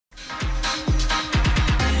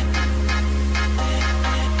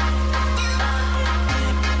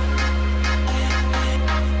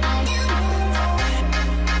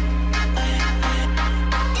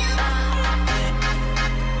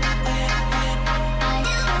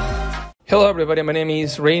Hello everybody, my name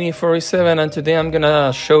is Rainy47 and today I'm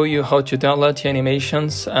gonna show you how to download the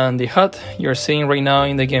animations and the HUD you're seeing right now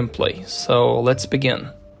in the gameplay. So let's begin.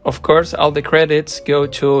 Of course, all the credits go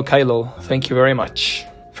to Kylo, thank you very much.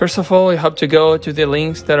 First of all, you have to go to the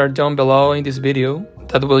links that are down below in this video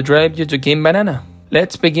that will drive you to Game Banana.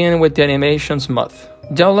 Let's begin with the animations mod.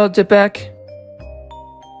 Download the pack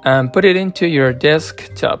and put it into your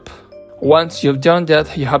desktop. Once you've done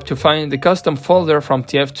that, you have to find the custom folder from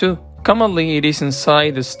TF2. Commonly, it is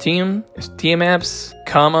inside the Steam Apps,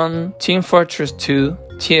 Common, Team Fortress 2,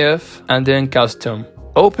 TF, and then Custom.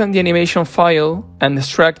 Open the animation file and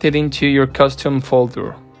extract it into your custom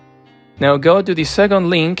folder. Now go to the second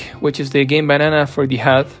link, which is the Game Banana for the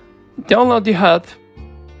HUD. Download the HUD,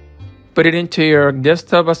 put it into your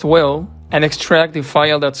desktop as well, and extract the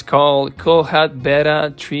file that's called HUD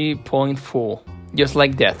Beta 3.4, just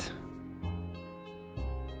like that.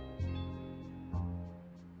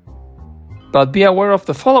 But be aware of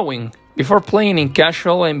the following. Before playing in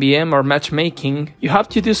casual, MBM or matchmaking, you have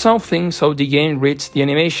to do something so the game reads the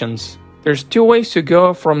animations. There's two ways to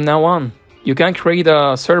go from now on. You can create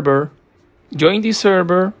a server, join the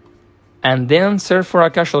server, and then search for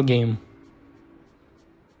a casual game.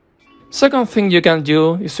 Second thing you can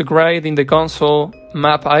do is to write in the console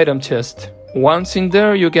map item test. Once in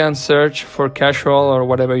there, you can search for casual or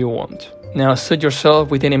whatever you want. Now suit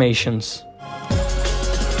yourself with animations.